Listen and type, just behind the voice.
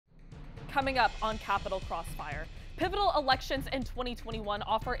Coming up on Capital Crossfire, pivotal elections in 2021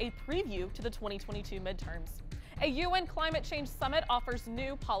 offer a preview to the 2022 midterms. A UN climate change summit offers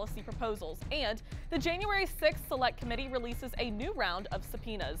new policy proposals, and the January 6th Select Committee releases a new round of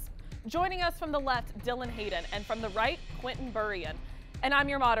subpoenas. Joining us from the left, Hayden, and from the right, Quintin, Burian. And I'm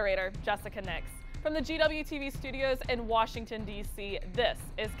your moderator, Jessica Nix. From the GWTV studios in Washington, D.C., this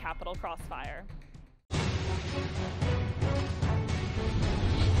is Capital Crossfire.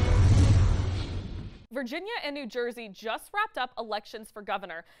 Virginia and New Jersey just wrapped up elections for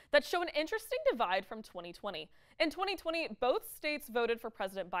governor that show an interesting divide from 2020. In 2020, both states voted for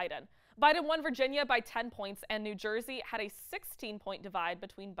President Biden. Biden won Virginia by 10 points, and New Jersey had a 16-point divide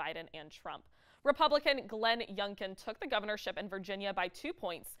between Biden and Trump. Republican Glenn Youngkin took the governorship in Virginia by 2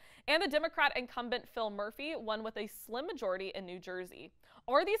 points, and the Democrat incumbent Phil Murphy won with a slim majority in New Jersey.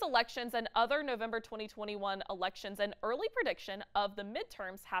 Are these elections and other November 2021 elections an early prediction of the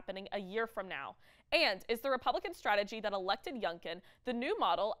midterms happening a year from now? And is the Republican strategy that elected Youngkin the new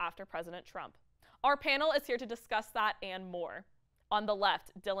model after President Trump? Our panel is here to discuss that and more. On the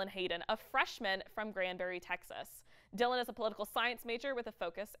left, Hayden, a freshman from Granbury, Texas. Dylan is a political science major with a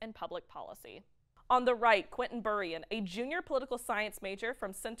focus in public policy. On the right, Quintin Burian, a junior political science major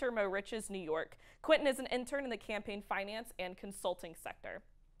from Center Mo Riches, New York. Quintin is an intern in the campaign finance and consulting sector.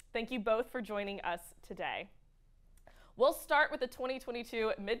 Thank you both for joining us today. We'll start with the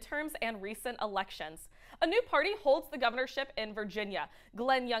 2022 midterms and recent elections. A new party holds the governorship in Virginia.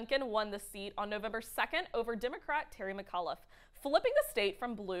 Glenn Youngkin won the seat on November 2nd over Democrat Terry McAuliffe, flipping the state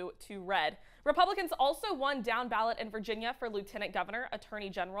from blue to red. Republicans also won down ballot in Virginia for lieutenant governor, attorney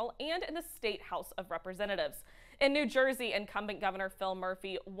general, and in the state House of Representatives. In New Jersey, incumbent Governor Phil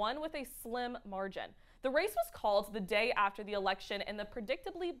Murphy won with a slim margin. The race was called the day after the election in the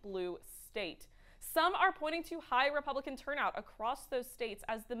predictably blue state. Some are pointing to high Republican turnout across those states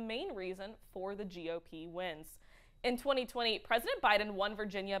as the main reason for the GOP wins. In 2020, President Biden won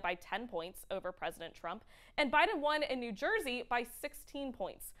Virginia by 10 points over President Trump, and Biden won in New Jersey by 16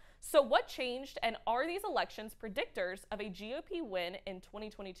 points. So what changed, and are these elections predictors of a GOP win in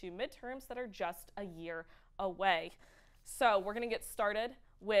 2022 midterms that are just a year away? So we're going to get started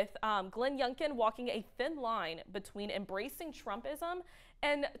with Glenn Youngkin walking a thin line between embracing Trumpism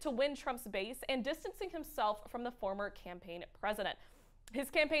and to win Trump's base and distancing himself from the former campaign president.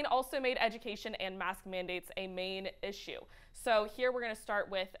 His campaign also made education and mask mandates a main issue. So here we're going to start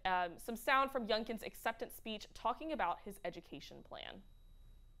with some sound from Youngkin's acceptance speech talking about his education plan.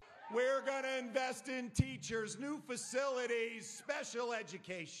 We're going to invest in teachers, new facilities, special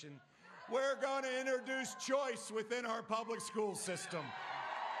education. We're going to introduce choice within our public school system.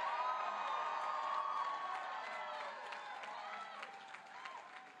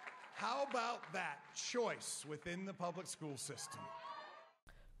 How about that? Choice within the public school system.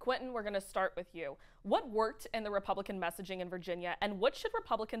 Quintin, we're going to start with you. What worked in the Republican messaging in Virginia, and what should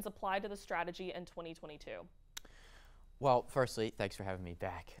Republicans apply to the strategy in 2022? Well, firstly, thanks for having me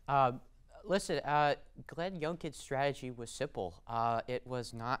back. Listen, Glenn Youngkin's strategy was simple. It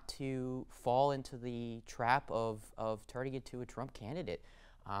was not to fall into the trap of turning into a Trump candidate.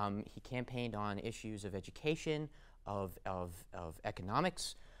 He campaigned on issues of education, of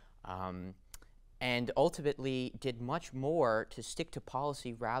economics, and ultimately did much more to stick to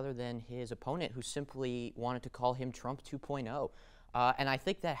policy rather than his opponent, who simply wanted to call him Trump 2.0. And I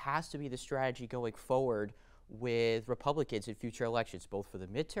think that has to be the strategy going forward with Republicans in future elections, both for the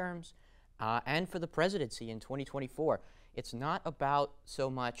midterms and for the presidency in 2024. It's not about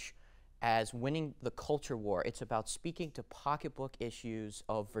so much as winning the culture war. It's about speaking to pocketbook issues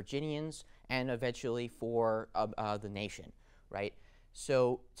of Virginians and eventually for the nation, right?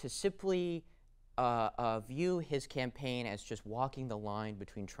 So to simply view his campaign as just walking the line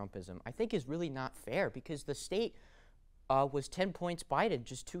between Trumpism, I think is really not fair, because the state was 10 points Biden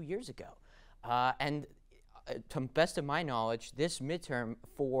just 2 years ago. And to the best of my knowledge, this midterm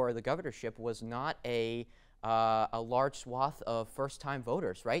for the governorship was not a large swath of first-time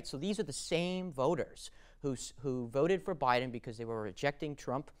voters, right? So these are the same voters who voted for Biden because they were rejecting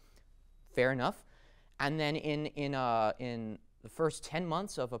Trump. Fair enough. And then in the first 10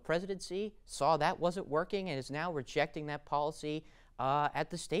 months of a presidency, saw that wasn't working and is now rejecting that policy at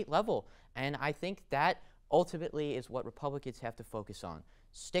the state level. And I think that ultimately is what Republicans have to focus on.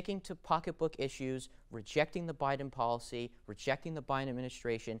 Sticking to pocketbook issues, rejecting the Biden policy, rejecting the Biden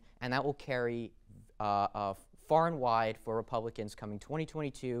administration, and that will carry far and wide for Republicans coming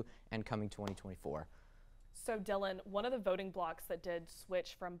 2022 and coming 2024. So Dylan, one of the voting blocks that did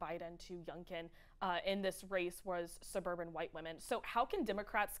switch from Biden to Youngkin in this race was suburban white women. So how can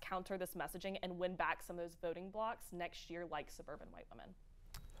Democrats counter this messaging and win back some of those voting blocks next year like suburban white women?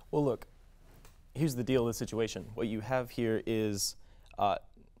 Well, look, here's the deal of the situation. What you have here is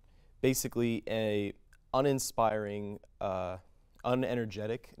basically a uninspiring,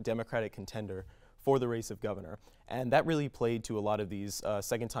 unenergetic Democratic contender for the race of governor. And that really played to a lot of these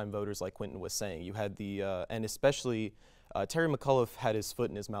second-time voters, like Quintin was saying. You had the, and especially Terry McAuliffe had his foot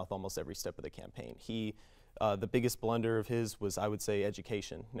in his mouth almost every step of the campaign. The biggest blunder of his was, I would say,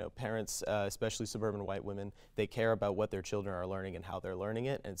 education. You know, parents, especially suburban white women, they care about what their children are learning and how they're learning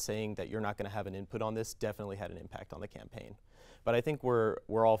it, and saying that you're not going to have an input on this definitely had an impact on the campaign. But I think we're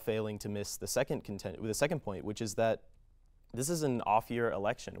all failing to miss the second point, which is that this is an off-year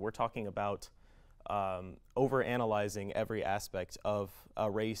election. We're talking about over-analyzing every aspect of a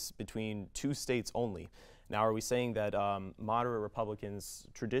race between two states only. Now, are we saying that moderate Republicans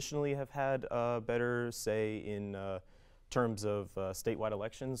traditionally have had a better say in terms of statewide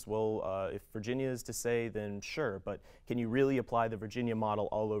elections? Well, if Virginia is to say, then sure, but can you really apply the Virginia model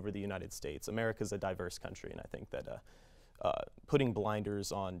all over the United States? America's a diverse country, and I think that putting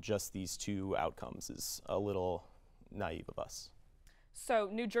blinders on just these two outcomes is a little naive of us. So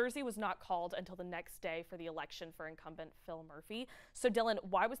New Jersey was not called until the next day for the election for incumbent Phil Murphy. So Dylan,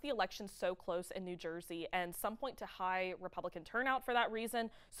 why was the election so close in New Jersey? And some point to high Republican turnout for that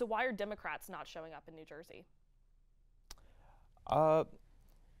reason. So why are Democrats not showing up in New Jersey?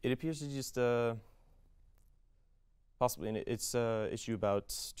 It appears to just possibly it's an issue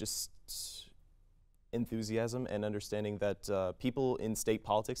about just enthusiasm and understanding that people in state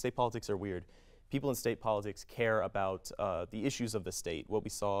politics are weird. People in state politics care about the issues of the state. What we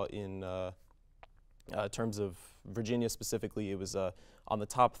saw in terms of Virginia specifically, it was on the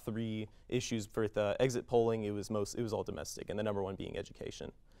top 3 issues for the exit polling. It was all domestic, and the number 1 being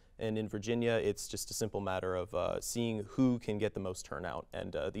education. And in Virginia, it's just a simple matter of seeing who can get the most turnout.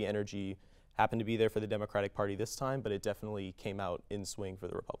 And the energy happened to be there for the Democratic Party this time, but it definitely came out in swing for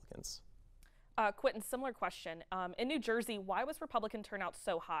the Republicans. Quintin, similar question. In New Jersey, why was Republican turnout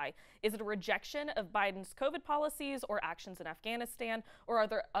so high? Is it a rejection of Biden's COVID policies or actions in Afghanistan, or are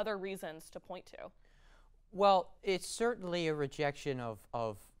there other reasons to point to? Well, it's certainly a rejection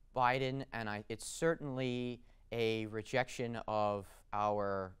of Biden, and it's certainly a rejection of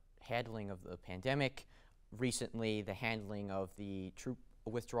our handling of the pandemic. Recently, the handling of the troop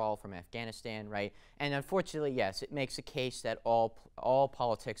withdrawal from Afghanistan, right? And unfortunately, yes, it makes a case that all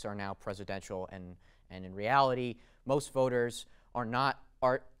politics are now presidential, and in reality, most voters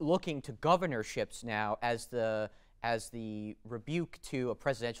are looking to governorships now as the rebuke to a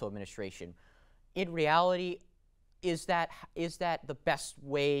presidential administration. In reality, is that the best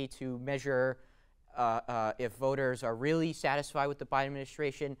way to measure if voters are really satisfied with the Biden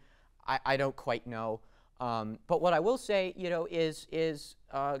administration? I don't quite know. But what I will say, is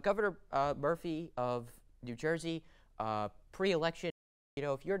Governor Murphy of New Jersey, pre-election,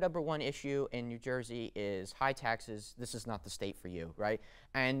 if your number 1 issue in New Jersey is high taxes, this is not the state for you, right?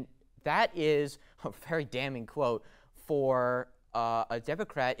 And that is a very damning quote for a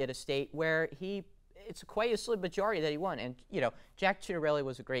Democrat in a state where it's quite a slim majority that he won. And, Jack Ciattarelli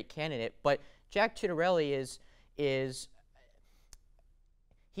was a great candidate, but Jack Ciattarelli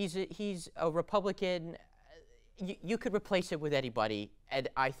he's a Republican. You could replace it with anybody, and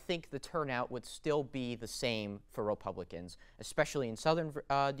I think the turnout would still be the same for Republicans, especially in southern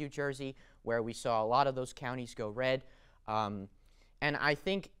New Jersey, where we saw a lot of those counties go red. And I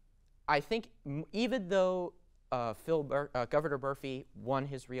think even though Governor Murphy won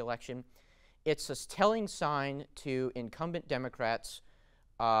his reelection, it's a telling sign to incumbent Democrats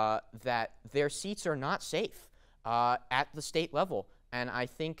that their seats are not safe at the state level. And I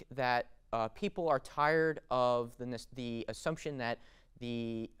think that people are tired of the assumption that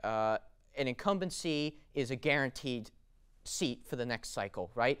an incumbency is a guaranteed seat for the next cycle,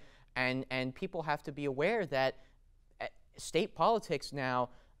 right? And people have to be aware that state politics now,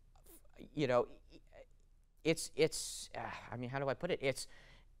 I mean, how do I put it?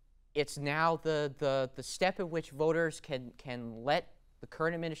 It's now the step in which voters can let the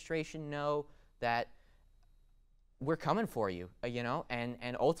current administration know that we're coming for you,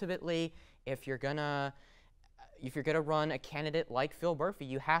 and ultimately, if you're gonna run a candidate like Phil Murphy,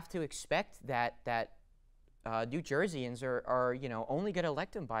 you have to expect that New Jerseyans are only going to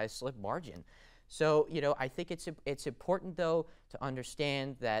elect him by a slim margin. So I think it's important though to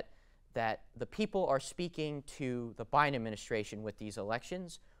understand that the people are speaking to the Biden administration with these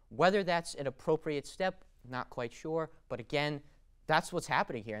elections. Whether that's an appropriate step, not quite sure. But again, that's what's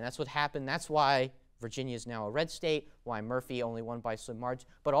happening here, and that's what happened. That's why Virginia is now a red state, why Murphy only won by slim margin,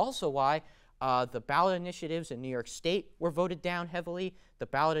 but also why the ballot initiatives in New York State were voted down heavily. The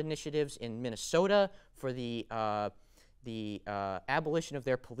ballot initiatives in Minnesota for the abolition of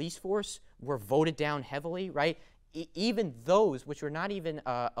their police force were voted down heavily, right? Even those, which were not even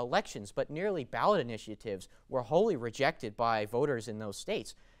elections, but nearly ballot initiatives, were wholly rejected by voters in those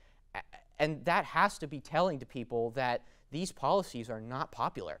states. And that has to be telling to people that these policies are not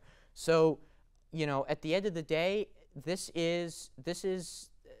popular. So, you know, at the end of the day, this is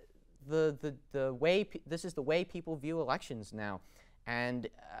the way people view elections now. And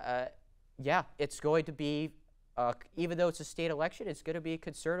yeah, it's going to be, even though it's a state election, it's going to be a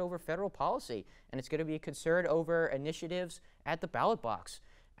concern over federal policy, and it's going to be a concern over initiatives at the ballot box.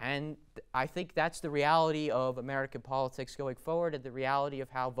 And I think that's the reality of American politics going forward, and the reality of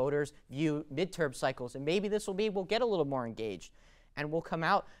how voters view midterm cycles. And maybe this will be, we'll get a little more engaged, and we'll come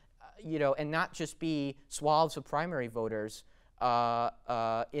out, you know, and not just be swaths of primary voters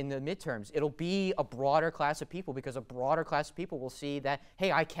in the midterms. It'll be a broader class of people, because a broader class of people will see that,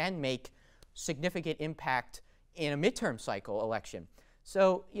 hey, I can make significant impact in a midterm cycle election.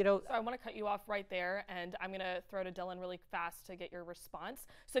 So, you know. So I want to cut you off right there, and I'm going to throw to Dylan really fast to get your response.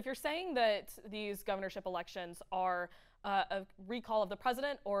 So if you're saying that these governorship elections are a recall of the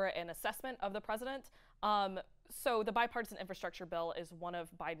president or an assessment of the president, so the bipartisan infrastructure bill is one of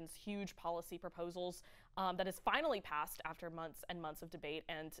Biden's huge policy proposals that is finally passed after months and months of debate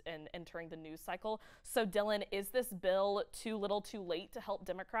and entering the news cycle. So Dylan, is this bill too little too late to help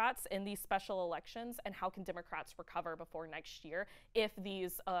Democrats in these special elections? And how can Democrats recover before next year if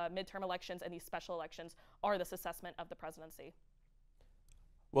these midterm elections and these special elections are this assessment of the presidency?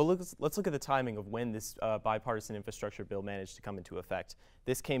 Well, let's look at the timing of when this bipartisan infrastructure bill managed to come into effect.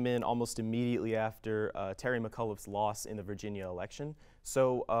 This came in almost immediately after Terry McAuliffe's loss in the Virginia election.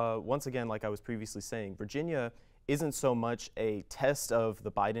 So once again, like I was previously saying, Virginia isn't so much a test of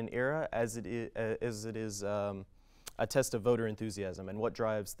the Biden era as it is a test of voter enthusiasm. And what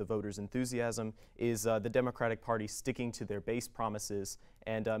drives the voters' enthusiasm is the Democratic Party sticking to their base promises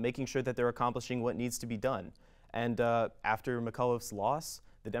and making sure that they're accomplishing what needs to be done. And after McAuliffe's loss,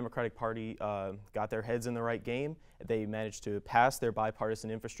 the Democratic Party got their heads in the right game. They managed to pass their bipartisan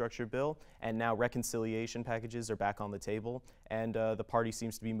infrastructure bill, and now reconciliation packages are back on the table, and the party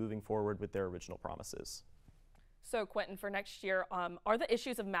seems to be moving forward with their original promises. So Quintin, for next year, are the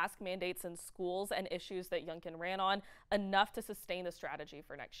issues of mask mandates in schools and issues that Youngkin ran on enough to sustain the strategy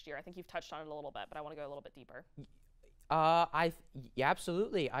for next year? I think you've touched on it a little bit, but I want to go a little bit deeper. Yeah,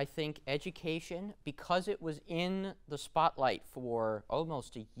 absolutely. I think education, because it was in the spotlight for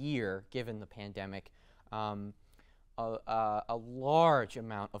almost a year, given the pandemic, a large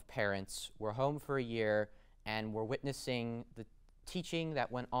amount of parents were home for a year and were witnessing the teaching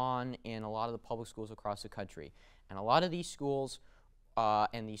that went on in a lot of the public schools across the country. And a lot of these schools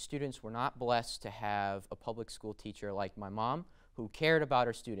and these students were not blessed to have a public school teacher like my mom who cared about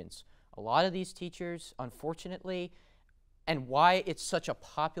her students. A lot of these teachers, unfortunately, and why it's such a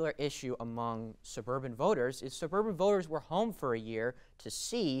popular issue among suburban voters is suburban voters were home for a year to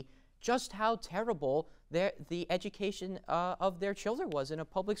see just how terrible the education of their children was in a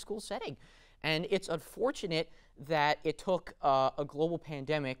public school setting. And it's unfortunate that it took a global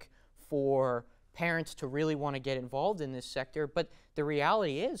pandemic for parents to really want to get involved in this sector. But the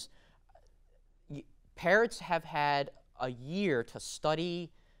reality is, parents have had a year to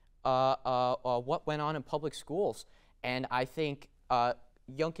study what went on in public schools. And I think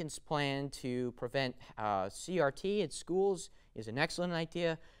Youngkin's plan to prevent CRT in schools is an excellent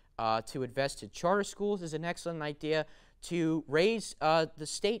idea. To invest in charter schools is an excellent idea. To raise the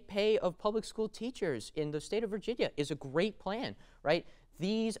state pay of public school teachers in the state of Virginia is a great plan, right?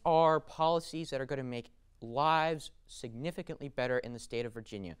 These are policies that are going to make lives significantly better in the state of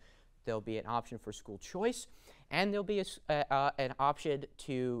Virginia. There'll be an option for school choice, and there'll be an option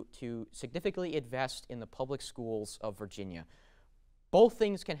to significantly invest in the public schools of Virginia. Both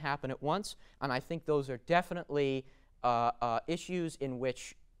things can happen at once, and I think those are definitely issues in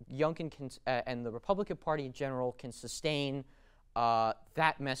which Youngkin can, and the Republican Party in general can sustain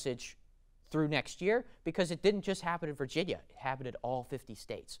that message through next year, because it didn't just happen in Virginia. It happened in all 50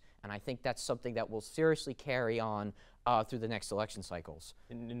 states. And I think that's something that will seriously carry on through the next election cycles.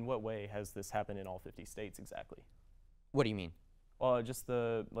 In what way has this happened in all 50 states exactly? What do you mean? Well, just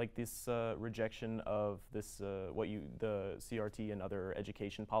this rejection of this the CRT and other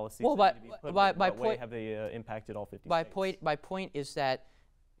education policies. Well, what way have they impacted all 50 states? My point is that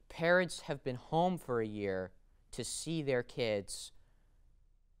parents have been home for a year to see their kids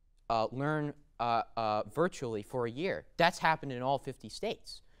learn virtually for a year. That's happened in all 50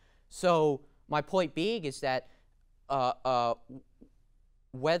 states. So my point being is that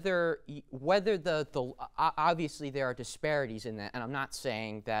obviously there are disparities in that, and I'm not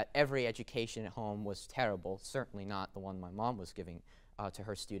saying that every education at home was terrible, certainly not the one my mom was giving to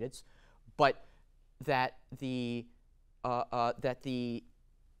her students, but that the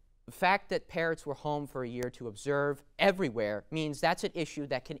fact that parents were home for a year to observe everywhere means that's an issue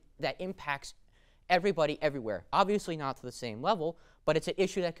that impacts everybody everywhere. Obviously not to the same level, but it's an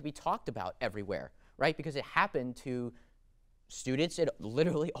issue that could be talked about everywhere, right? Because it happened to students in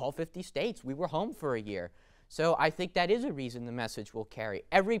literally all 50 states. We were home for a year. So I think that is a reason the message will carry.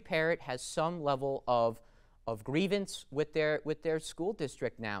 Every parent has some level of grievance with their school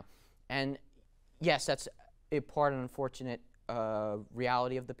district now. And yes, that's a part of an unfortunate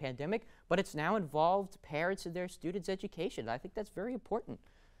reality of the pandemic, but it's now involved parents and their students' education. I think that's very important.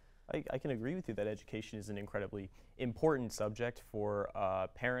 I can agree with you that education is an incredibly important subject for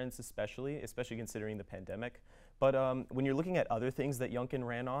parents especially considering the pandemic. But when you're looking at other things that Youngkin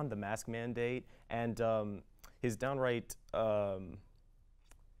ran on, the mask mandate and his downright, I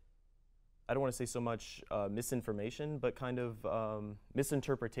don't want to say so much misinformation, but kind of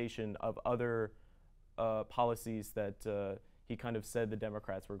misinterpretation of other policies that he kind of said the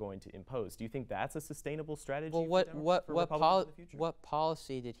Democrats were going to impose. Do you think that's a sustainable strategy for Republicans in the future? What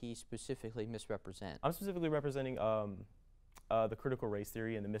policy did he specifically misrepresent? I'm specifically representing the critical race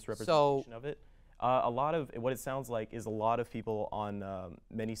theory and the misrepresentation of it. A lot of what it sounds like is a lot of people on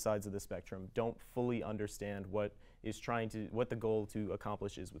many sides of the spectrum don't fully understand what the goal to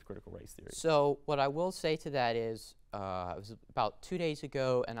accomplish is with critical race theory. So what I will say to that is, it was about 2 days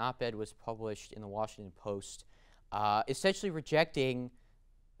ago, an op-ed was published in the Washington Post, essentially rejecting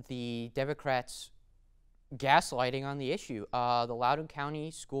the Democrats' gaslighting on the issue. The Loudoun County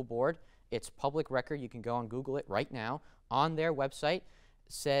School Board, it's public record, you can go and Google it right now, on their website,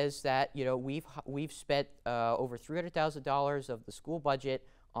 says that, you know, we've spent over $300,000 of the school budget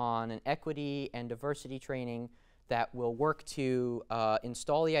on an equity and diversity training that will work to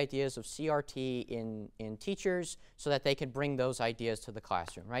install the ideas of CRT in teachers so that they can bring those ideas to the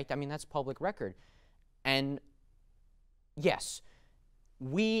classroom, right? I mean, that's public record. And yes,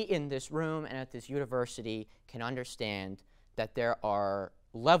 we in this room and at this university can understand that there are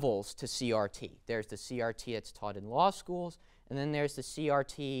levels to CRT. There's the CRT that's taught in law schools, and then there's the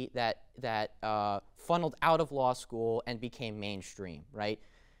CRT that funneled out of law school and became mainstream, right?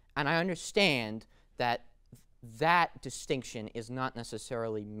 And I understand that that distinction is not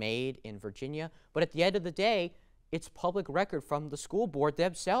necessarily made in Virginia, but at the end of the day, it's public record from the school board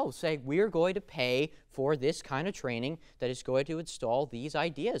themselves saying we're going to pay for this kind of training that is going to install these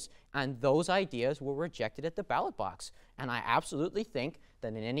ideas. And those ideas were rejected at the ballot box. And I absolutely think that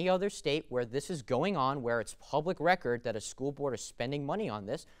in any other state where this is going on, where it's public record that a school board is spending money on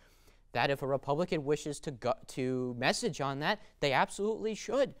this, that if a Republican wishes to message on that, they absolutely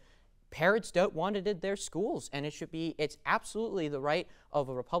should. Parents don't want it in their schools, and it's absolutely the right of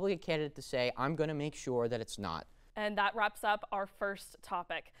a Republican candidate to say, I'm going to make sure that it's not. And that wraps up our first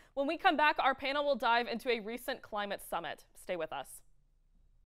topic. When we come back, our panel will dive into a recent climate summit. Stay with us.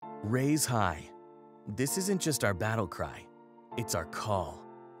 Raise high. This isn't just our battle cry. It's our call,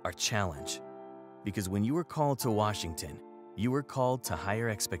 our challenge. Because when you were called to Washington, you were called to higher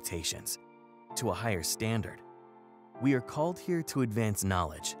expectations, to a higher standard. We are called here to advance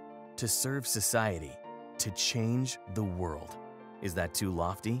knowledge, to serve society, to change the world. Is that too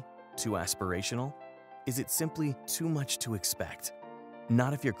lofty? Too aspirational? Is it simply too much to expect?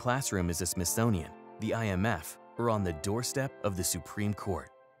 Not if your classroom is a Smithsonian, the IMF, or on the doorstep of the Supreme Court.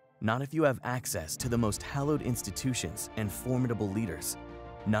 Not if you have access to the most hallowed institutions and formidable leaders.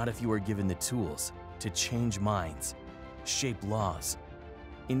 Not if you are given the tools to change minds, shape laws,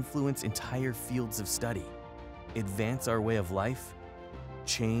 influence entire fields of study, advance our way of life,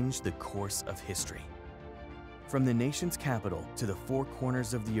 change the course of history. From the nation's capital to the four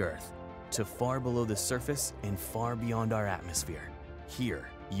corners of the earth, to far below the surface and far beyond our atmosphere. Here,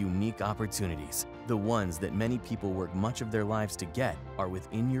 unique opportunities, the ones that many people work much of their lives to get, are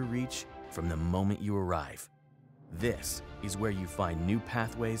within your reach from the moment you arrive. This is where you find new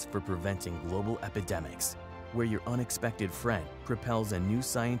pathways for preventing global epidemics, where your unexpected friend propels a new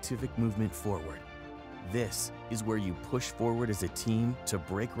scientific movement forward. This is where you push forward as a team to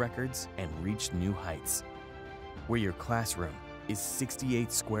break records and reach new heights. Where your classroom is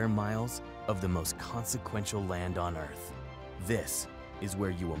 68 square miles of the most consequential land on Earth. This is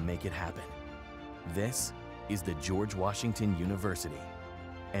where you will make it happen. This is the George Washington University,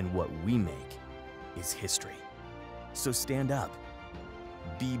 and what we make is history. So stand up,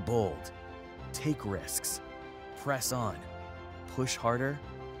 be bold, take risks, press on, push harder,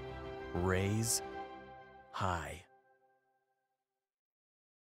 raise high.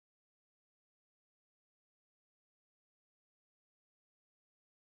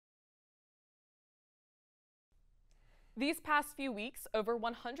 These past few weeks, over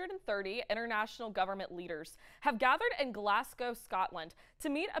 130 international government leaders have gathered in Glasgow, Scotland to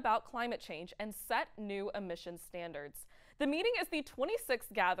meet about climate change and set new emissions standards. The meeting is the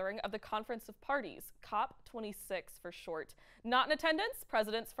 26th gathering of the Conference of Parties, COP26 for short. Not in attendance,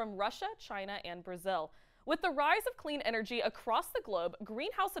 presidents from Russia, China, and Brazil. With the rise of clean energy across the globe,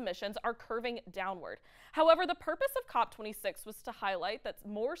 greenhouse emissions are curving downward. However, the purpose of COP26 was to highlight that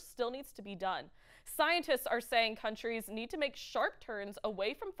more still needs to be done. Scientists are saying countries need to make sharp turns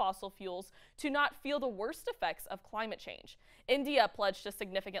away from fossil fuels to not feel the worst effects of climate change. India pledged to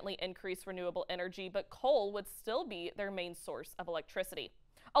significantly increase renewable energy, but coal would still be their main source of electricity.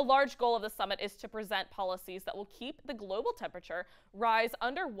 A large goal of the summit is to present policies that will keep the global temperature rise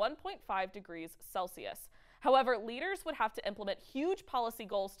under 1.5 degrees Celsius. However, leaders would have to implement huge policy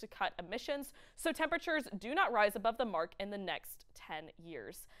goals to cut emissions so temperatures do not rise above the mark in the next 10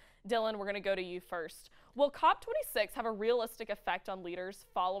 years. Dylan, we're going to go to you first. Will COP26 have a realistic effect on leaders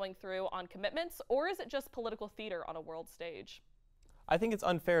following through on commitments, or is it just political theater on a world stage? I think it's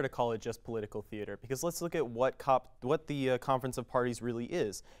unfair to call it just political theater, because let's look at what the Conference of Parties really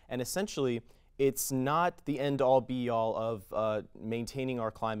is. And essentially, it's not the end-all be-all of maintaining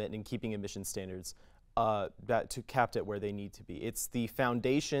our climate and keeping emission standards capped at where they need to be. It's the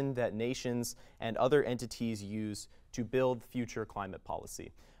foundation that nations and other entities use to build future climate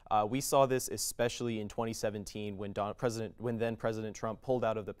policy. We saw this especially in 2017 when then President Trump pulled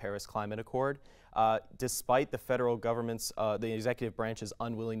out of the Paris Climate Accord. Despite the federal government's, the executive branch's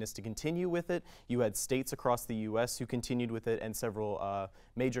unwillingness to continue with it, you had states across the U.S. who continued with it and several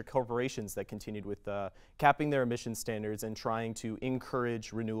major corporations that continued with capping their emission standards and trying to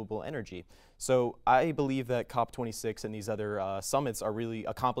encourage renewable energy. So I believe that COP26 and these other summits are really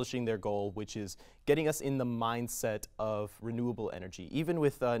accomplishing their goal, which is getting us in the mindset of renewable energy. Even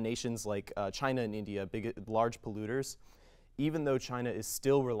with nations like China and India, large polluters, even though China is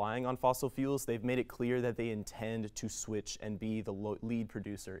still relying on fossil fuels, they've made it clear that they intend to switch and be the lead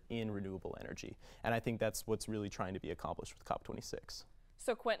producer in renewable energy. And I think that's what's really trying to be accomplished with COP26.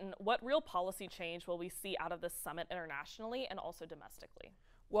 So Quintin, what real policy change will we see out of this summit internationally and also domestically?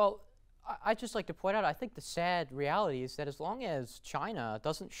 Well, I'd just like to point out, I think the sad reality is that as long as China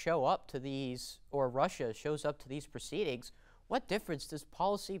doesn't show up to these, or Russia shows up to these proceedings, what difference does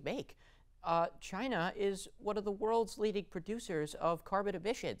policy make? China is one of the world's leading producers of carbon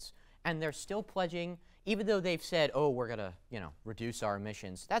emissions, and they're still pledging, even though they've said, oh, we're going to, reduce our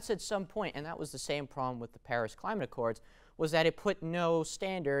emissions. That's at some point, and that was the same problem with the Paris Climate Accords, was that it put no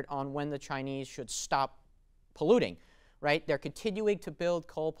standard on when the Chinese should stop polluting, right? They're continuing to build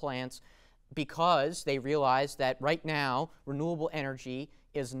coal plants because they realize that right now renewable energy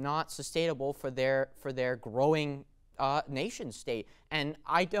is not sustainable for their growing nation state. And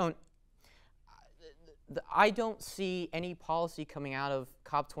I don't see any policy coming out of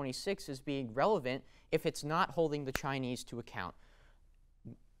COP26 as being relevant if it's not holding the Chinese to account.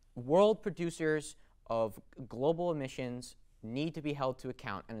 World producers of global emissions need to be held to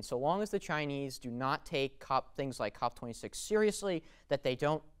account. And so long as the Chinese do not take things like COP26 seriously, that they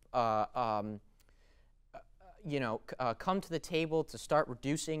don't come to the table to start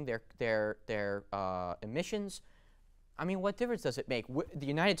reducing their emissions, I mean, what difference does it make? The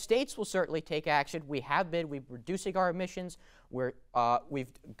United States will certainly take action. We've been reducing our emissions. We've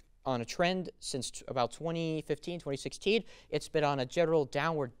on a trend since about 2015, 2016. It's been on a general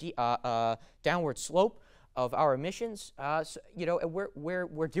downward slope of our emissions. And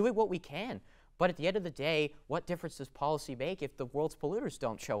we're doing what we can. But at the end of the day, what difference does policy make if the world's polluters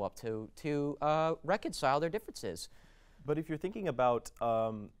don't show up to reconcile their differences? But if you're thinking about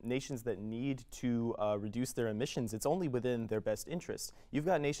nations that need to reduce their emissions, it's only within their best interest. You've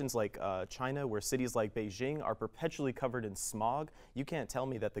got nations like China, where cities like Beijing are perpetually covered in smog. You can't tell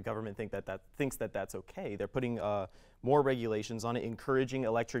me that the government thinks that that's okay. They're putting more regulations on it, encouraging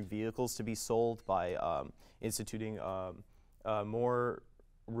electric vehicles to be sold by instituting more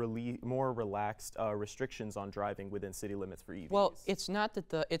relaxed restrictions on driving within city limits for EVs. Well, it's not that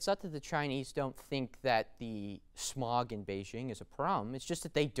the Chinese don't think that the smog in Beijing is a problem. It's just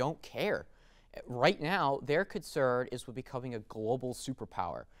that they don't care. Right now, their concern is with becoming a global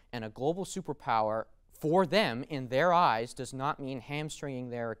superpower, and a global superpower for them, in their eyes, does not mean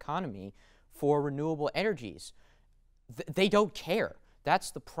hamstringing their economy for renewable energies. They don't care.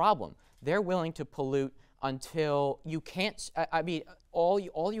 That's the problem. They're willing to pollute until you can't. I mean, all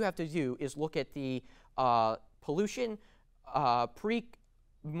you have to do is look at the pollution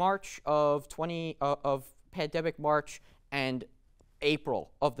pre-March of pandemic March and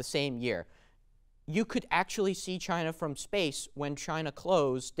April of the same year. you could actually see China from space when China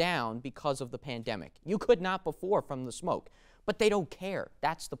closed down because of the pandemic. You could not before from the smoke. But they don't care.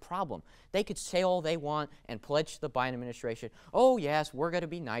 That's the problem. They could say all they want and pledge to the Biden administration, oh, yes, we're going to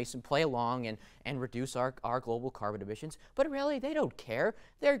be nice and play along and reduce our global carbon emissions. But really, they don't care.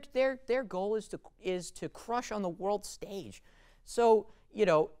 Their goal is to crush on the world stage. So, you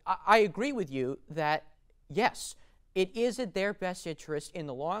know, I agree with you that, yes, it is in their best interest in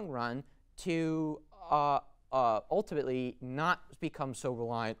the long run to ultimately not become so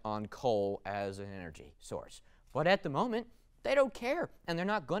reliant on coal as an energy source. But at the moment, they don't care, and they're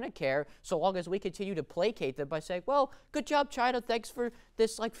not going to care so long as we continue to placate them by saying, well, good job, China, thanks for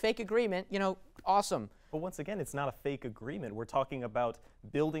this like fake agreement, you know, awesome. But once again, it's not a fake agreement. We're talking about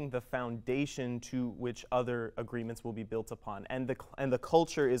building the foundation to which other agreements will be built upon, and the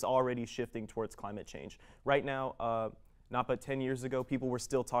culture is already shifting towards climate change. Right now, not but 10 years ago, people were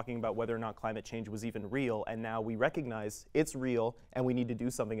still talking about whether or not climate change was even real, and now we recognize it's real and we need to do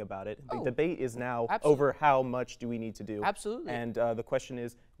something about it. The debate is now over how much do we need to do. Absolutely. And the question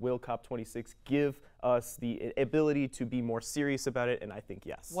is, will COP26 give us the ability to be more serious about it? And I think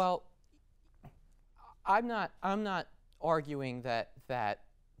yes. Well, I'm not arguing that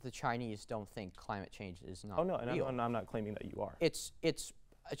the Chinese don't think climate change is not real. And I'm not claiming that you are. It's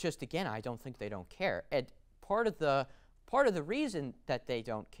just, again, I don't think they don't care. And part of the reason that they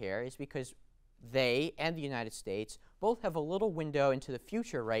don't care is because they and the United States both have a little window into the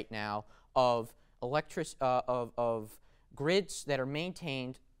future right now of of grids that are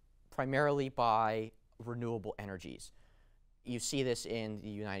maintained primarily by renewable energies. You see this in the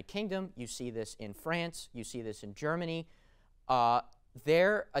United Kingdom, you see this in France, you see this in Germany.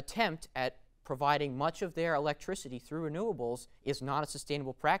 Their attempt at providing much of their electricity through renewables is not a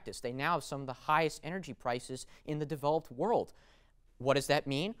sustainable practice. They now have some of the highest energy prices in the developed world. What does that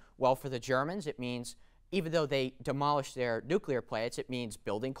mean? Well, for the Germans, it means, even though they demolished their nuclear plants, it means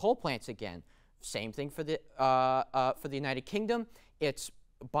building coal plants again. Same thing for the United Kingdom. It's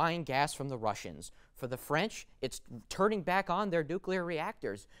buying gas from the Russians. For the French, it's turning back on their nuclear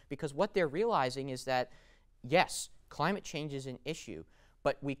reactors, because what they're realizing is that, yes, climate change is an issue,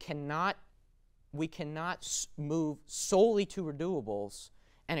 but we cannot move solely to renewables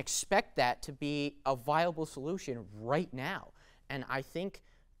and expect that to be a viable solution right now. And I think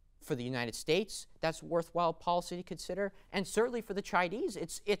for the United States, that's worthwhile policy to consider. And certainly for the Chinese,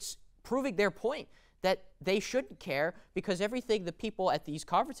 it's proving their point that they shouldn't care, because everything the people at these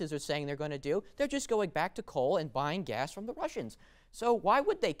conferences are saying they're going to do, they're just going back to coal and buying gas from the Russians. So why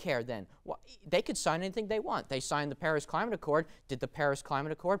would they care then? Well, they could sign anything they want. They signed the Paris Climate Accord. Did the Paris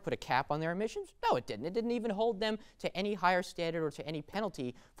Climate Accord put a cap on their emissions? No, it didn't. It didn't even hold them to any higher standard or to any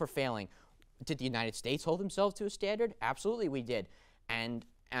penalty for failing. Did the United States hold themselves to a standard? Absolutely we did. And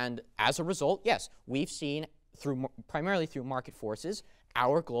as a result, yes, we've seen, primarily through market forces,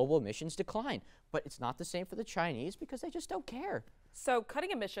 our global emissions decline. But it's not the same for the Chinese, because they just don't care. So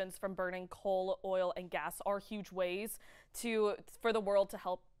cutting emissions from burning coal, oil, and gas are huge ways for the world to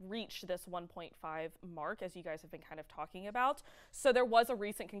help reach this 1.5 mark, as you guys have been kind of talking about. So there was a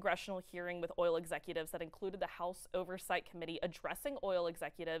recent congressional hearing with oil executives that included the House Oversight Committee addressing oil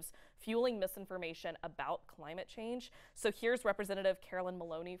executives fueling misinformation about climate change. So here's Representative Carolyn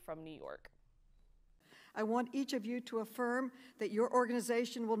Maloney from New York. I want each of you to affirm that your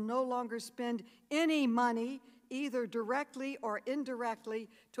organization will no longer spend any money, either directly or indirectly,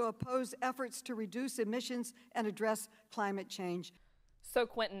 to oppose efforts to reduce emissions and address climate change. So,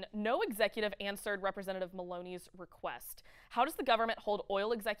 Quintin, no executive answered Representative Maloney's request. How does the government hold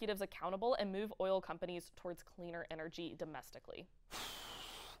oil executives accountable and move oil companies towards cleaner energy domestically?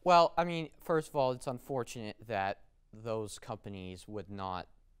 Well, I mean, first of all, it's unfortunate that those companies would not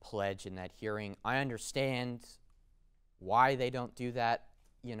pledge in that hearing. I understand why they don't do that.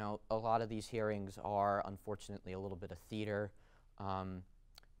 You know, a lot of these hearings are unfortunately a little bit of theater,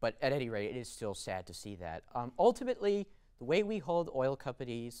 but at any rate, it is still sad to see that. Ultimately, the way we hold oil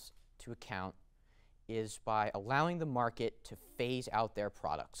companies to account is by allowing the market to phase out their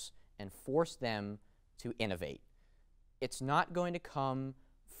products and force them to innovate. It's not going to come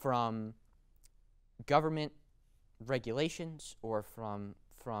from government regulations or from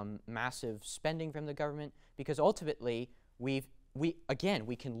massive spending from the government, because ultimately we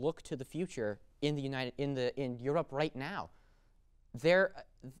can look to the future in Europe right now. Their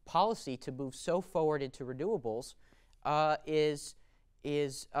policy to move so forward into renewables is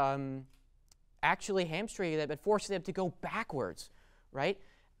actually hamstringing them and forcing them to go backwards, right?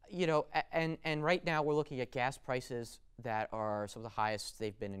 You know, and right now we're looking at gas prices that are some of the highest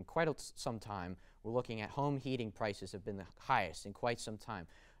they've been in quite some time. We're looking at home heating prices have been the highest in quite some time.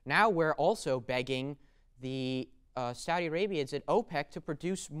 Now we're also begging the Saudi Arabians at OPEC to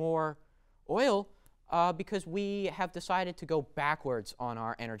produce more oil because we have decided to go backwards on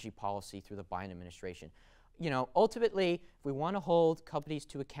our energy policy through the Biden administration. You know, ultimately, if we want to hold companies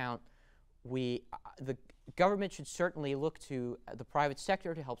to account, the government should certainly look to the private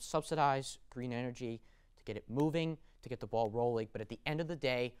sector to help subsidize green energy, to get it moving, to get the ball rolling. But at the end of the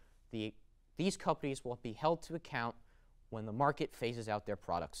day, these companies will be held to account when the market phases out their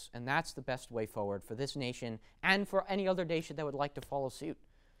products. And that's the best way forward for this nation and for any other nation that would like to follow suit.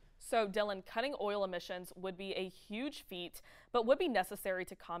 So, Dylan, cutting oil emissions would be a huge feat, but would be necessary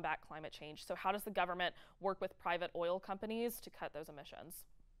to combat climate change. So how does the government work with private oil companies to cut those emissions?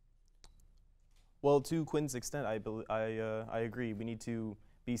 Well, to Quintin's extent, I agree. We need to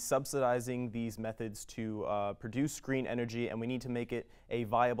be subsidizing these methods to produce green energy, and we need to make it a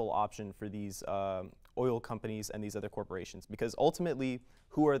viable option for these oil companies and these other corporations. Because ultimately,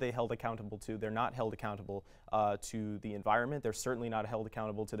 who are they held accountable to? They're not held accountable to the environment. They're certainly not held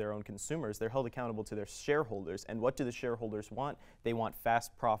accountable to their own consumers. They're held accountable to their shareholders. And what do the shareholders want? They want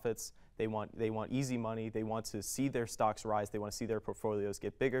fast profits. They want easy money. They want to see their stocks rise. They want to see their portfolios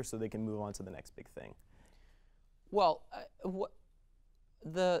get bigger so they can move on to the next big thing. Well,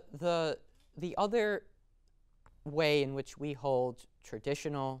 the other way in which we hold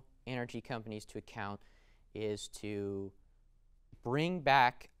traditional energy companies to account is to bring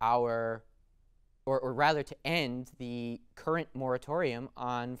back or rather to end the current moratorium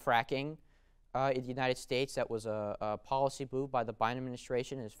on fracking in the United States. That was a policy move by the Biden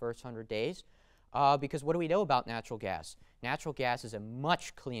administration in its first 100 days. Because what do we know about natural gas? Natural gas is a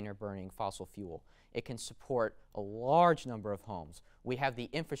much cleaner burning fossil fuel. It can support a large number of homes. We have the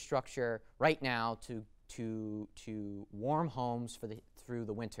infrastructure right now to warm homes through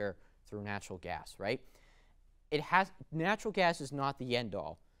the winter through natural gas, right? Natural gas is not the end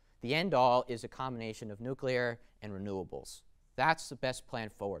all. The end all is a combination of nuclear and renewables. That's the best plan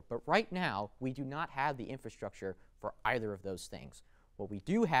forward. But right now, we do not have the infrastructure for either of those things. What we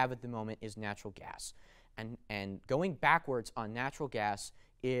do have at the moment is natural gas. And going backwards on natural gas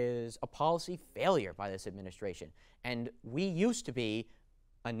is a policy failure by this administration. And we used to be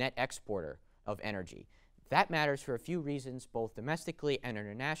a net exporter of energy. That matters for a few reasons, both domestically and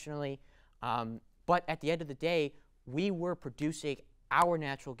internationally. But at the end of the day, we were producing our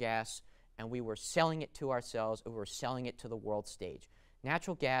natural gas and we were selling it to ourselves, and we were selling it to the world stage.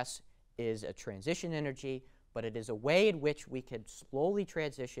 Natural gas is a transition energy, but it is a way in which we can slowly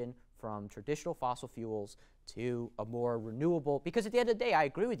transition from traditional fossil fuels to a more renewable, because at the end of the day, I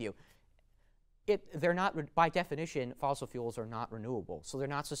agree with you, they're not, by definition, fossil fuels are not renewable, so they're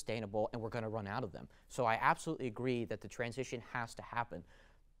not sustainable, and we're going to run out of them. So I absolutely agree that the transition has to happen.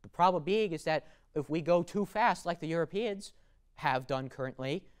 The problem being is that if we go too fast, like the Europeans have done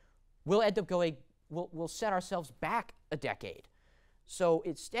currently, we'll end up we'll set ourselves back a decade. So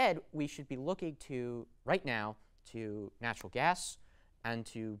instead, we should be looking to, right now, to natural gas and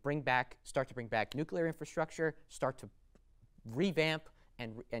to start to bring back nuclear infrastructure, start to revamp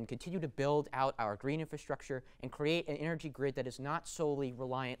and continue to build out our green infrastructure and create an energy grid that is not solely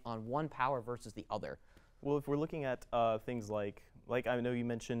reliant on one power versus the other. Well, if we're looking at things like I know you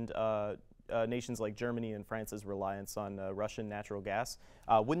mentioned nations like Germany and France's reliance on Russian natural gas,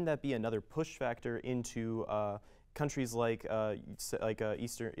 wouldn't that be another push factor into countries like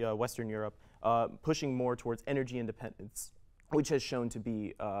Western Europe pushing more towards energy independence, which has shown to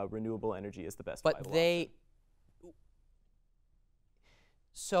be renewable energy is the best viable option?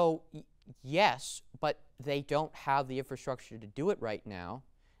 So yes, but they don't have the infrastructure to do it right now,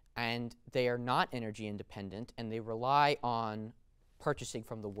 and they are not energy independent, and they rely on purchasing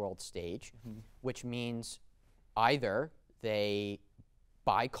from the world stage, which means either they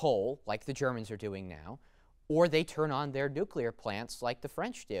buy coal, like the Germans are doing now, or they turn on their nuclear plants like the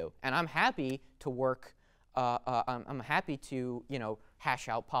French do. And I'm happy to work, I'm happy to, hash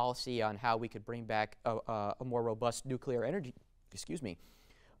out policy on how we could bring back a more robust nuclear energy,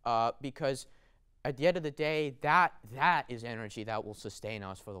 because at the end of the day, that is energy that will sustain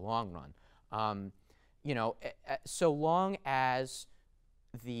us for the long run. So long as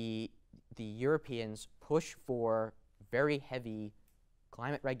the Europeans push for very heavy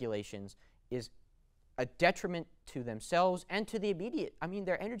climate regulations is a detriment to themselves and to the immediate. I mean,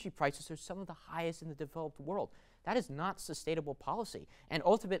 their energy prices are some of the highest in the developed world. That is not sustainable policy. And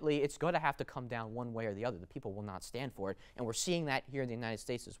ultimately, it's going to have to come down one way or the other. The people will not stand for it. And we're seeing that here in the United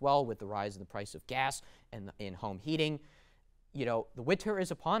States as well with the rise in the price of gas and in home heating. The winter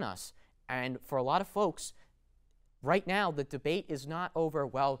is upon us. And for a lot of folks, Right now, the debate is not over,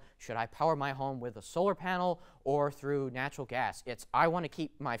 well, should I power my home with a solar panel or through natural gas? It's, I want to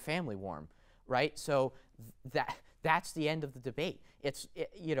keep my family warm, right? So that's the end of the debate.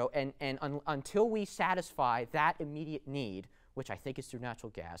 Until we satisfy that immediate need, which I think is through natural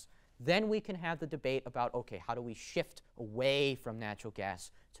gas, then we can have the debate about, okay, how do we shift away from natural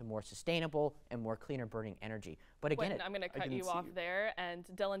gas to more sustainable and more cleaner burning energy? But again, Quintin, I'm going to cut you off there. And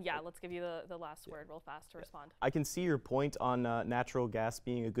Dylan, yeah, let's give you the last word real fast to respond. I can see your point on natural gas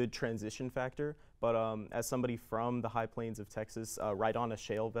being a good transition factor, but as somebody from the high plains of Texas, right on a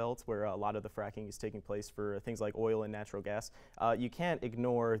shale belt where a lot of the fracking is taking place for things like oil and natural gas, you can't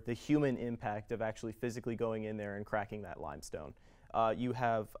ignore the human impact of actually physically going in there and cracking that limestone. You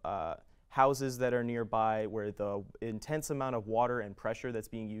have houses that are nearby where the intense amount of water and pressure that's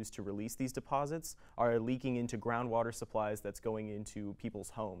being used to release these deposits are leaking into groundwater supplies that's going into people's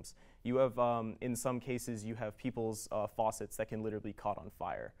homes. You have, in some cases, you have people's faucets that can literally be caught on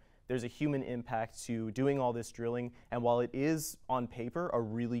fire. There's a human impact to doing all this drilling, and while it is on paper a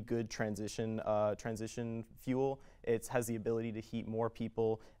really good transition fuel, it has the ability to heat more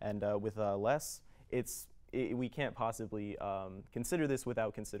people and with less. We can't possibly consider this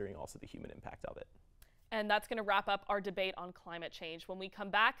without considering also the human impact of it. And that's going to wrap up our debate on climate change. When we come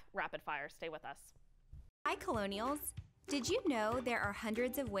back, rapid fire. Stay with us. Hi, Colonials. Did you know there are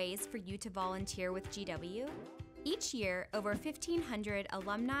hundreds of ways for you to volunteer with GW? Each year, over 1,500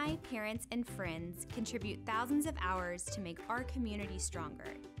 alumni, parents, and friends contribute thousands of hours to make our community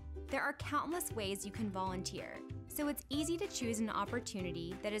stronger. There are countless ways you can volunteer, so it's easy to choose an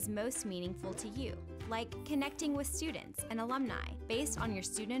opportunity that is most meaningful to you, like connecting with students and alumni based on your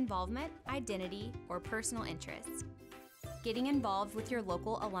student involvement, identity, or personal interests, getting involved with your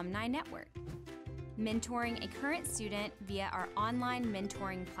local alumni network, mentoring a current student via our online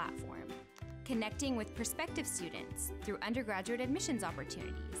mentoring platform, connecting with prospective students through undergraduate admissions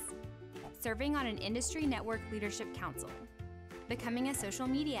opportunities, serving on an industry network leadership council, becoming a social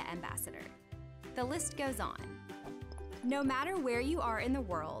media ambassador. The list goes on. No matter where you are in the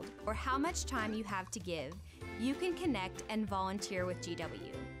world or how much time you have to give, you can connect and volunteer with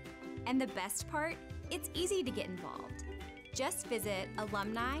GW. And the best part, it's easy to get involved. Just visit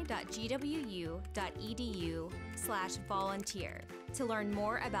alumni.gwu.edu/volunteer to learn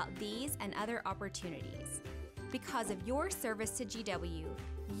more about these and other opportunities. Because of your service to GW,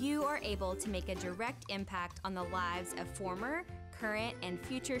 you are able to make a direct impact on the lives of former, current, and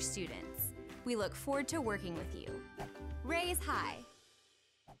future students. We look forward to working with you. Raise high.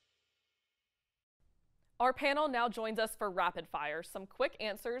 Our panel now joins us for rapid fire, some quick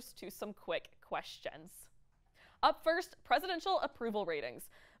answers to some quick questions. Up first, presidential approval ratings.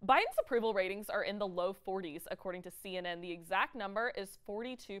 Biden's approval ratings are in the low 40s, according to CNN. The exact number is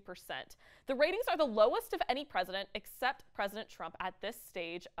 42%. The ratings are the lowest of any president except President Trump at this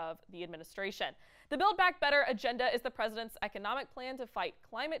stage of the administration. The Build Back Better agenda is the president's economic plan to fight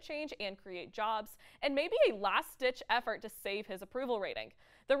climate change and create jobs, and maybe a last-ditch effort to save his approval rating.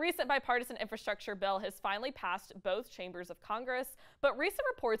 The recent bipartisan infrastructure bill has finally passed both chambers of Congress, but recent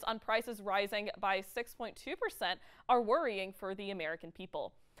reports on prices rising by 6.2% are worrying for the American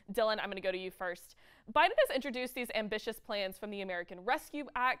people. Dylan, I'm going to go to you first. Biden has introduced these ambitious plans from the American Rescue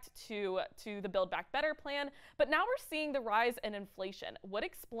Act to the Build Back Better plan, but now we're seeing the rise in inflation. What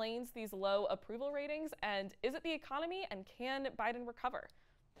explains these low approval ratings, and is it the economy, and can Biden recover?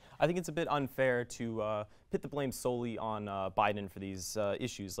 I think it's a bit unfair to put the blame solely on Biden for these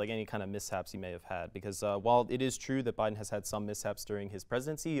issues, like any kind of mishaps he may have had. Because while it is true that Biden has had some mishaps during his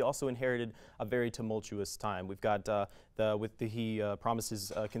presidency, he also inherited a very tumultuous time. We've got he promised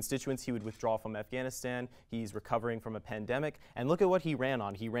his constituents he would withdraw from Afghanistan. He's recovering from a pandemic, and look at what he ran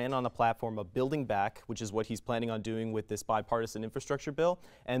on. He ran on a platform of building back, which is what he's planning on doing with this bipartisan infrastructure bill,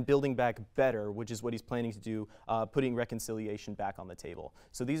 and building back better, which is what he's planning to do, putting reconciliation back on the table.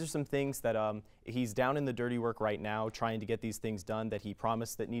 So these are some things that he's down in the dirty work right now, trying to get these things done that he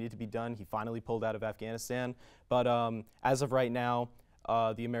promised that needed to be done. He finally pulled out of Afghanistan, but as of right now,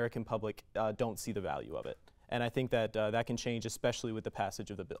 the American public don't see the value of it. And I think that that can change, especially with the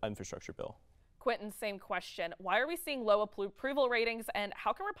passage of the infrastructure bill. Quintin, same question. Why are we seeing low approval ratings, and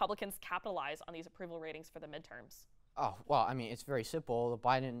how can Republicans capitalize on these approval ratings for the midterms? Oh, well, I mean, it's very simple. The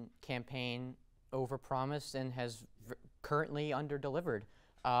Biden campaign overpromised and has currently underdelivered.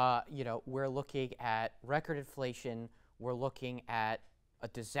 We're looking at record inflation. We're looking at a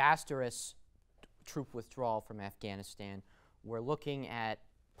disastrous troop withdrawal from Afghanistan. We're looking at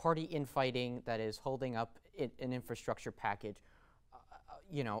party infighting that is holding up an infrastructure package.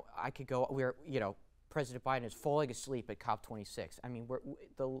 I could go, President Biden is falling asleep at COP26. I mean,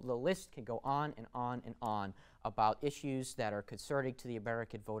 the list can go on and on and on about issues that are concerning to the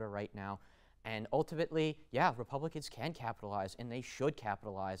American voter right now. And ultimately, yeah, Republicans can capitalize, and they should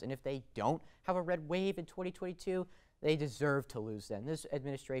capitalize. And if they don't have a red wave in 2022, they deserve to lose then. This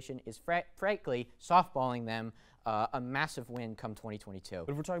administration is frankly softballing them a massive win come 2022.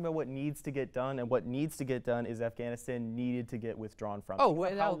 But if we're talking about what needs to get done, and what needs to get done is Afghanistan needed to get withdrawn from. Oh,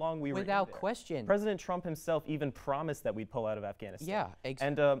 without question. President Trump himself even promised that we'd pull out of Afghanistan. Yeah,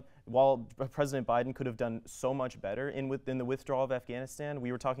 exactly. And while President Biden could have done so much better in the withdrawal of Afghanistan,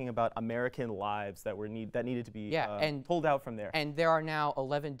 we were talking about American lives that needed to be pulled out from there. And there are now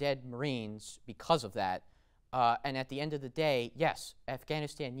 11 dead Marines because of that. And at the end of the day, yes,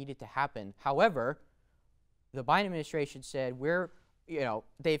 Afghanistan needed to happen. However, the Biden administration said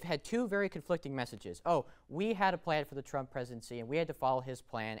they've had two very conflicting messages. Oh, we had a plan for the Trump presidency and we had to follow his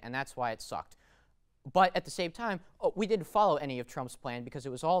plan, and that's why it sucked. But at the same time, we didn't follow any of Trump's plan because it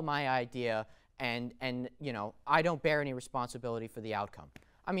was all my idea, and I don't bear any responsibility for the outcome.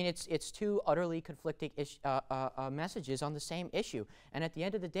 I mean, it's two utterly conflicting messages on the same issue. And at the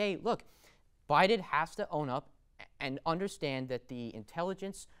end of the day, look, Biden has to own up and understand that the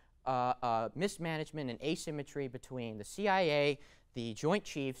intelligence mismanagement and asymmetry between the CIA, the Joint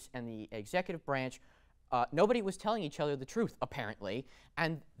Chiefs, and the executive branch, nobody was telling each other the truth, apparently,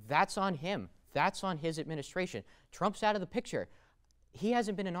 and that's on him. That's on his administration. Trump's out of the picture. He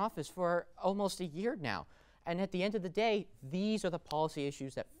hasn't been in office for almost a year now. And at the end of the day, these are the policy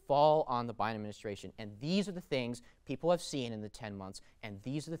issues that fall on the Biden administration. And these are the things people have seen in the 10 months. And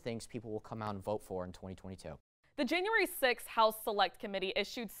these are the things people will come out and vote for in 2022. The January 6th House Select Committee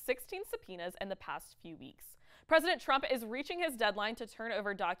issued 16 subpoenas in the past few weeks. President Trump is reaching his deadline to turn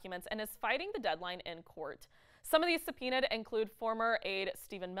over documents and is fighting the deadline in court. Some of these subpoenaed include former aide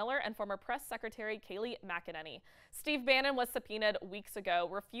Stephen Miller and former press secretary Kayleigh McEnany. Steve Bannon was subpoenaed weeks ago,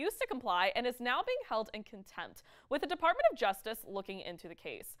 refused to comply, and is now being held in contempt, with the Department of Justice looking into the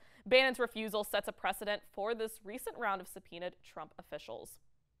case. Bannon's refusal sets a precedent for this recent round of subpoenaed Trump officials.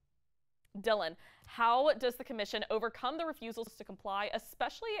 Dylan, how does the commission overcome the refusals to comply,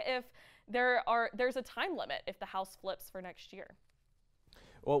 especially if there's a time limit if the House flips for next year?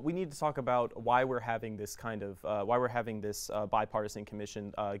 Well, we need to talk about why we're having this bipartisan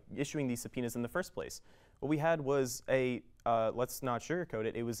commission issuing these subpoenas in the first place. What we had was let's not sugarcoat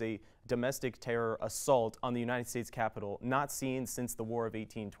it, it was a domestic terror assault on the United States Capitol not seen since the War of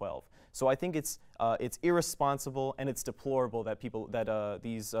 1812. So I think it's irresponsible and it's deplorable that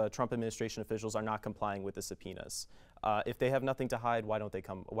these Trump administration officials are not complying with the subpoenas. If they have nothing to hide, why don't they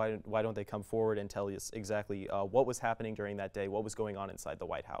come forward and tell us exactly what was happening during that day, what was going on inside the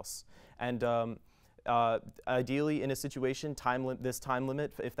White House? And ideally, in a situation, this time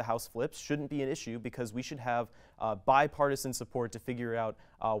limit, if the House flips, shouldn't be an issue because we should have bipartisan support to figure out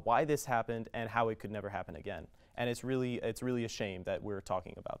why this happened and how it could never happen again. And it's really a shame that we're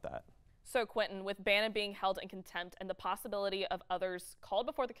talking about that. So, Quintin, with Bannon being held in contempt and the possibility of others called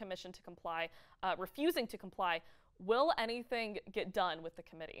before the commission to comply, refusing to comply, will anything get done with the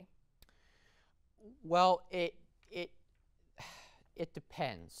committee? Well, it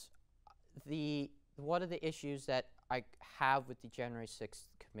depends. One of the issues that I have with the January 6th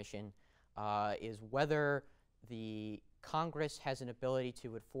Commission is whether the Congress has an ability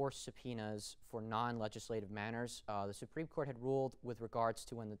to enforce subpoenas for non-legislative manners. The Supreme Court had ruled with regards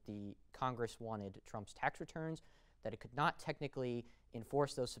to when the Congress wanted Trump's tax returns that it could not technically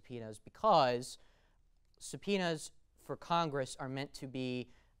enforce those subpoenas because subpoenas for Congress are meant to be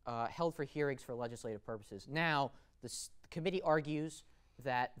held for hearings for legislative purposes. Now, the committee argues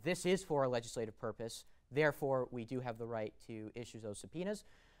that this is for a legislative purpose, therefore we do have the right to issue those subpoenas.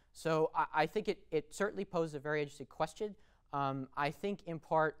 So I think it certainly poses a very interesting question. I think in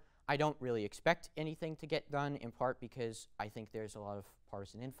part I don't really expect anything to get done, in part because I think there's a lot of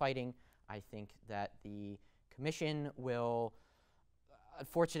partisan infighting. I think that the commission will,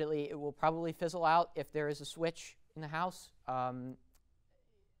 unfortunately, it will probably fizzle out if there is a switch in the House. And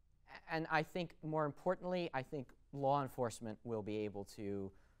I think more importantly, I think law enforcement will be able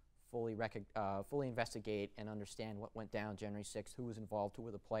to fully investigate and understand what went down January 6th, who was involved, who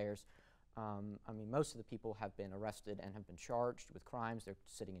were the players. I mean, most of the people have been arrested and have been charged with crimes. They're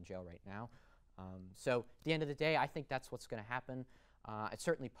sitting in jail right now. So at the end of the day, I think that's what's going to happen. It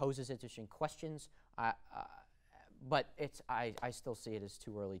certainly poses interesting questions, but I still see it as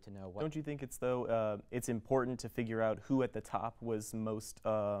too early to know what. Don't you think it's important to figure out who at the top was most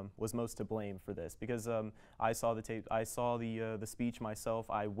to blame for this? Because I saw the tape, I saw the speech myself.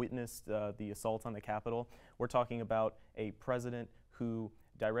 I witnessed the assault on the Capitol. We're talking about a president who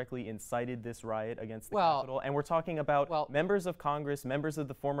directly incited this riot against the Capitol. And we're talking about members of Congress, members of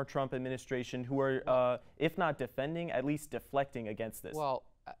the former Trump administration who are, if not defending, at least deflecting against this. Well,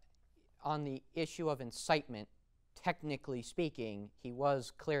 on the issue of incitement, technically speaking, he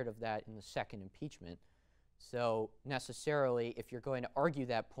was cleared of that in the second impeachment. So necessarily, if you're going to argue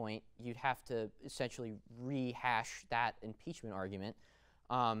that point, you'd have to essentially rehash that impeachment argument.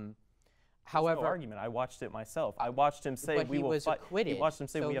 However, no argument. I watched it myself. I watched him say we will fight. Acquitted, he watched him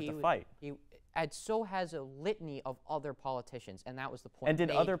say we have to fight. And so has a litany of other politicians, and that was the point. And did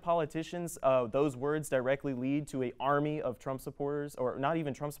other politicians, those words directly lead to an army of Trump supporters, or not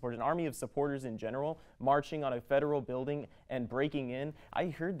even Trump supporters, an army of supporters in general, marching on a federal building and breaking in? I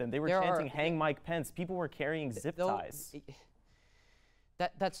heard them. They were chanting, "Hang Mike Pence." People were carrying zip ties.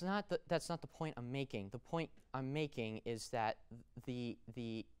 That's not the point I'm making. The point I'm making is that the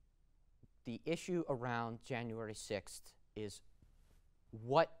issue around January 6th is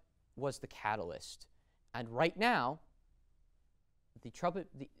what was the catalyst. And right now,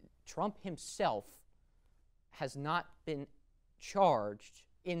 Trump himself has not been charged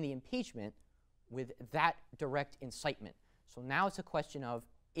in the impeachment with that direct incitement. So now it's a question of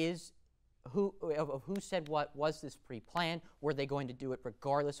who said what? Was this pre-planned? Were they going to do it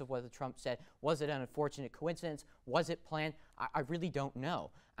regardless of whether Trump said? Was it an unfortunate coincidence? Was it planned? I really don't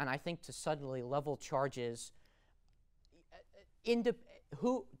know. And I think to suddenly level charges,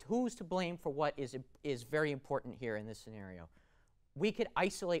 who's to blame for what is very important here in this scenario. We could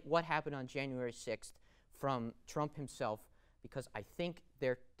isolate what happened on January 6th from Trump himself, because I think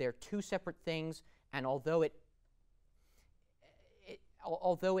they're two separate things, and although it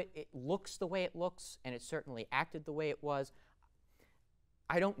looks the way it looks, and it certainly acted the way it was,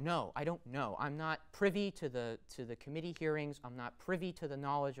 I don't know. I'm not privy to the committee hearings. I'm not privy to the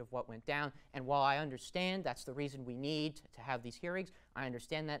knowledge of what went down. And while I understand that's the reason we need to have these hearings, I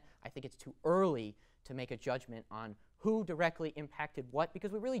understand that. I think it's too early to make a judgment on who directly impacted what,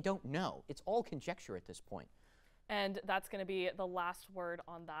 because we really don't know. It's all conjecture at this point. And that's going to be the last word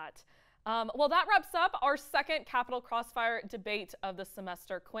on that. Well, that wraps up our second Capital Crossfire debate of the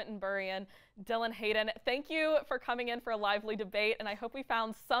semester. Quintin, Burian, Dylan, Hayden, thank you for coming in for a lively debate, and I hope we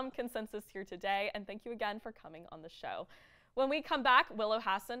found some consensus here today, and thank you again for coming on the show. When we come back, Willow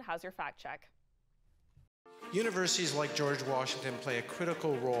Hassan has your fact check. Universities like George Washington play a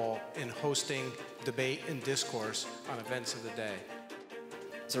critical role in hosting debate and discourse on events of the day.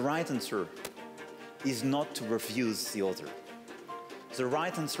 The right answer is not to refuse the other. The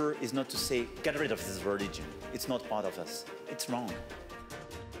right answer is not to say, get rid of this religion. It's not part of us. It's wrong.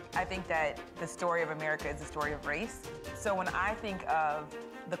 I think that the story of America is a story of race. So when I think of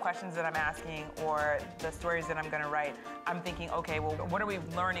the questions that I'm asking or the stories that I'm going to write, I'm thinking, okay, well, what are we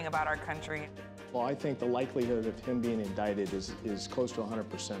learning about our country? Well, I think the likelihood of him being indicted is close to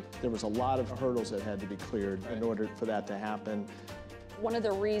 100%. There was a lot of hurdles that had to be cleared in order for that to happen. One of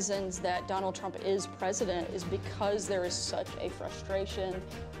the reasons that Donald Trump is president is because there is such a frustration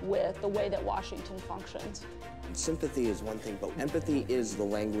with the way that Washington functions. Sympathy is one thing, but empathy is the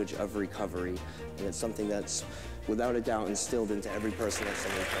language of recovery, and it's something that's, without a doubt, instilled into every person that's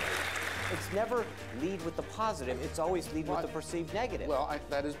in recovery. It's never lead with the positive, it's always lead with the perceived negative. Well,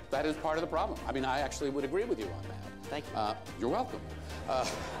 that is part of the problem. I mean, I actually would agree with you on that. Thank you. You're welcome.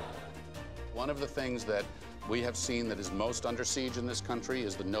 One of the things that we have seen that is most under siege in this country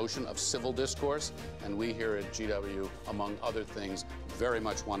is the notion of civil discourse, and we here at GW, among other things, very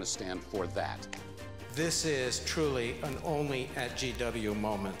much want to stand for that. This is truly an only at GW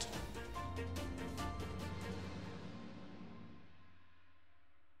moment.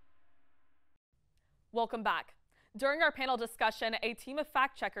 Welcome back. During our panel discussion, a team of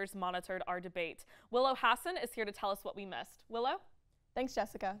fact checkers monitored our debate. Willow Hassan is here to tell us what we missed. Willow? Thanks,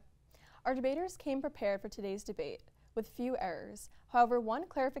 Jessica. Our debaters came prepared for today's debate with few errors. However, one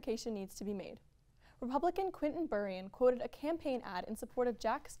clarification needs to be made. Republican Quintin Burian quoted a campaign ad in support of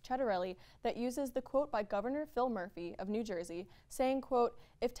Jack Ciattarelli that uses the quote by Governor Phil Murphy of New Jersey, saying, quote,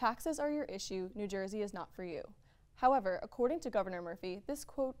 "If taxes are your issue, New Jersey is not for you." However, according to Governor Murphy, this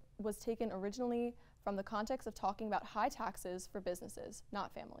quote was taken originally from the context of talking about high taxes for businesses,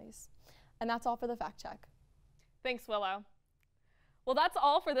 not families. And that's all for the fact check. Thanks, Willow. Well, that's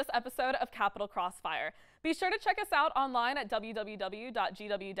all for this episode of Capital Crossfire. Be sure to check us out online at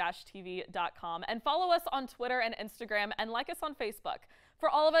www.gw-tv.com and follow us on Twitter and Instagram and like us on Facebook. For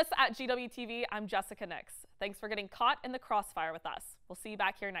all of us at GW TV, I'm Jessica Nix. Thanks for getting caught in the crossfire with us. We'll see you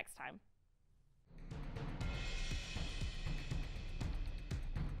back here next time.